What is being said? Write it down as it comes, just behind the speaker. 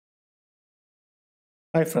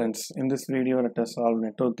Hi friends, in this video let us solve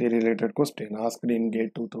network theory related question asked in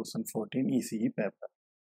GATE 2014 ECE paper.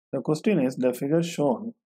 The question is, the figure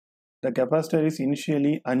shown, the capacitor is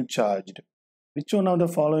initially uncharged. Which one of the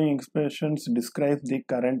following expressions describes the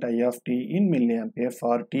current I of t in milliampere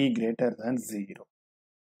for t greater than 0?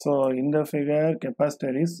 So in the figure,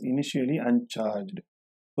 capacitor is initially uncharged.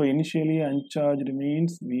 So initially uncharged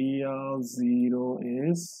means V of 0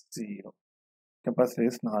 is 0. Capacitor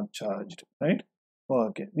is not charged, right?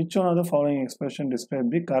 Okay, which one of the following expression describe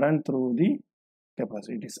the current through the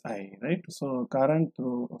capacitor? It is I, right? So current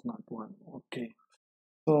through not one. Okay,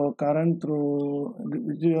 so current through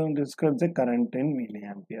which one describes the current in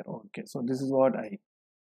milliampere. Okay, so this is what I.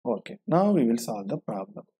 Okay, now we will solve the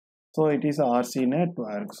problem. So it is a RC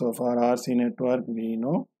network. So for RC network, we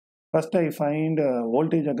know first I find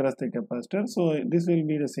voltage across the capacitor. So this will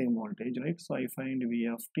be the same voltage, right? So I find V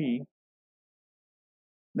of t.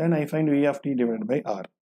 Then I find V of t divided by R.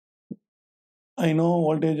 I know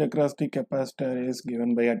voltage across the capacitor is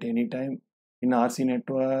given by at any time in RC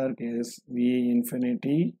network is V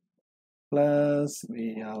infinity plus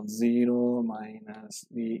V of 0 minus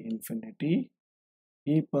V infinity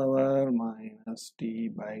e power minus t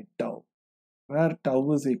by tau, where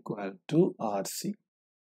tau is equal to RC.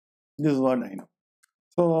 This is what I know.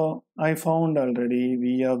 So I found already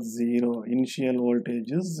V of 0, initial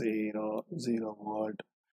voltage is 0 volt.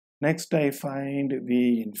 Next I find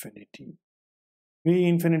V infinity. V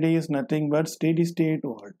infinity is nothing but steady state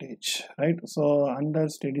voltage, right? So under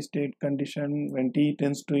steady state condition, when t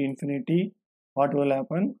tends to infinity, what will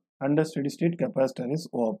happen? Under steady state, capacitor is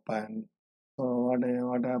open. So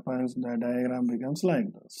what happens? The diagram becomes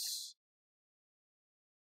like this,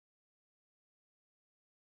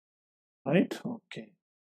 right? Okay.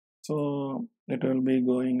 So it will be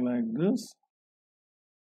going like this.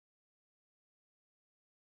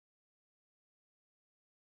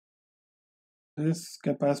 This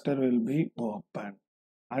capacitor will be open.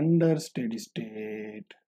 Under steady state,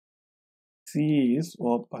 C is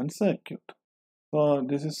open circuit. So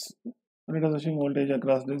this is, let us assume voltage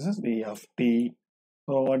across this is V of t.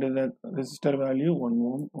 So what is the resistor value? 1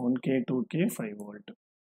 ohm, 1k, 2k, 5 volt.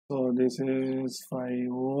 So this is 5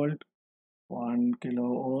 volt, 1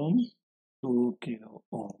 kilo ohm, 2 kilo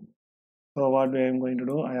ohm. So what I am going to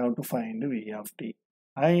do? I have to find V of t.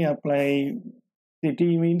 I apply, the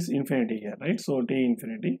t means infinity here, right? So t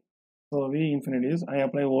infinity. So V infinity is, I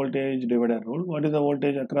apply voltage divider rule. What is the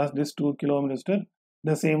voltage across this 2 kilo ohm resistor?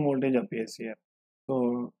 The same voltage appears here.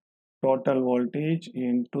 So total voltage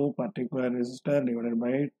into particular resistor divided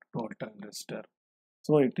by total resistor.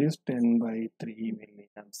 So it is 10 by 3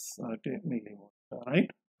 milliamps or 10 millivolts,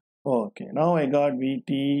 right? Okay, now I got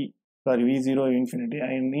Vt, sorry, V0 infinity.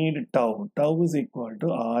 I need tau. Tau is equal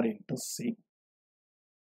to R into C.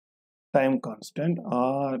 Time constant.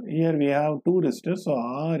 R, here we have two resistors, so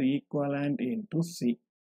R equivalent into C.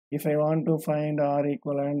 If I want to find R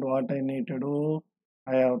equivalent, what I need to do?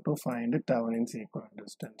 I have to find the Thevenin's equivalent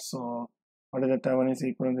resistance. So what is the Thevenin's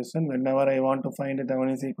equivalent resistance? Whenever I want to find the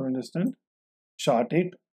Thevenin's equivalent resistance, short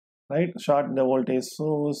it, right? Short the voltage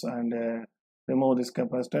source and remove this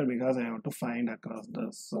capacitor because I have to find across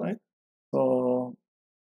this, right? So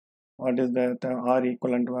what is the R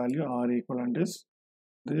equivalent value? R equivalent is,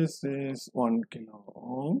 this is 1 kilo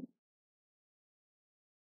ohm,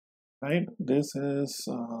 right? This is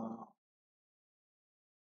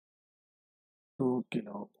 2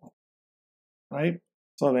 kilo ohm, right?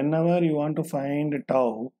 So whenever you want to find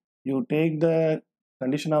tau, you take the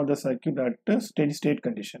condition of the circuit at a steady state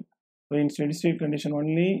condition. So in steady state condition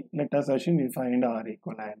only, let us assume we find R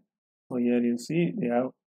equivalent. So here you see we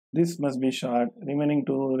have, this must be short, remaining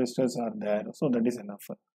two resistors are there, so that is enough.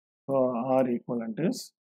 So R equivalent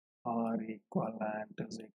is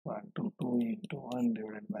equal to 2 into 1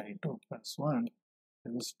 divided by 2 plus 1.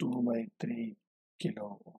 This is 2 by 3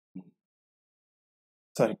 kilo,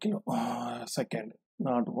 sorry, kilo, second,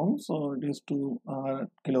 not ohm, so it is 2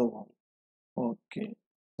 kilo ohm. Okay,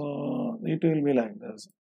 so it will be like this.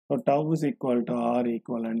 So tau is equal to R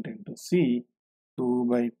equivalent into C, 2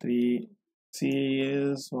 by 3. C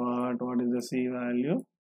is what? What is the C value?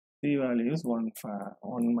 C value is 1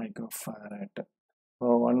 microfarad.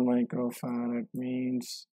 So 1 microfarad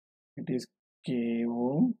means it is k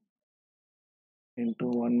ohm into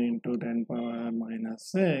 1 into 10 power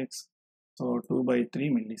minus 6. So 2 by 3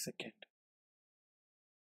 millisecond.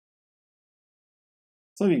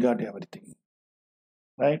 So we got everything,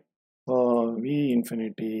 right? So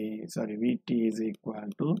Vt is equal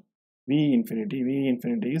to V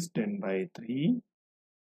infinity is 10 by 3,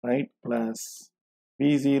 right? Plus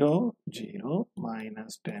V0, 0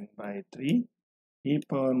 minus 10 by 3 e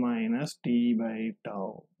power minus t by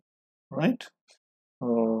tau, right?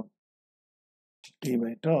 So t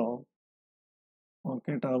by tau,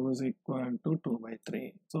 okay, tau is equal to 2 by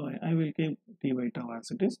 3. So I will keep t by tau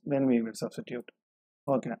as it is, then we will substitute.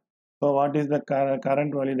 Okay. So what is the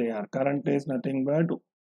current value there? Current is nothing but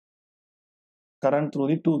current through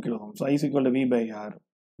the 2 kilo ohm. So I is equal to V by R,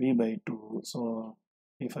 V by 2. So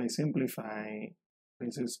if I simplify,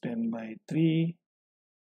 this is 10 by 3,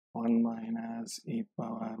 1 minus e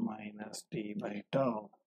power minus t by tau.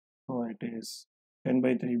 So it is 10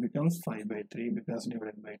 by 3 becomes 5 by 3 because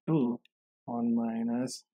divided by 2. 1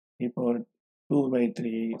 minus e power 2 by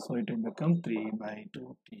 3. So it will become 3 by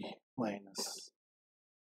 2t minus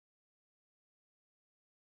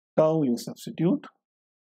tau. You substitute.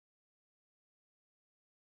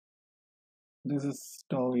 This is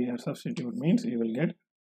tau here. Substitute means you will get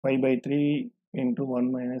 5 by 3 into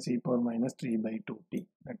 1 minus e power minus 3 by 2t.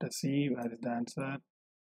 Let us see where is the answer.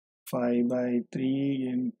 5 by 3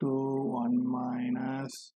 into 1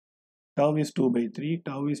 minus tau is 2 by 3.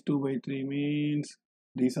 Tau is 2 by 3 means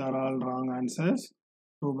these are all wrong answers.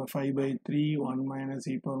 2 by 5 by 3, 1 minus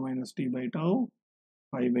e power minus t by tau,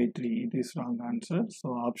 5 by 3. It is wrong answer. So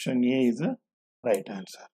option A is the right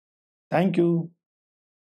answer. Thank you.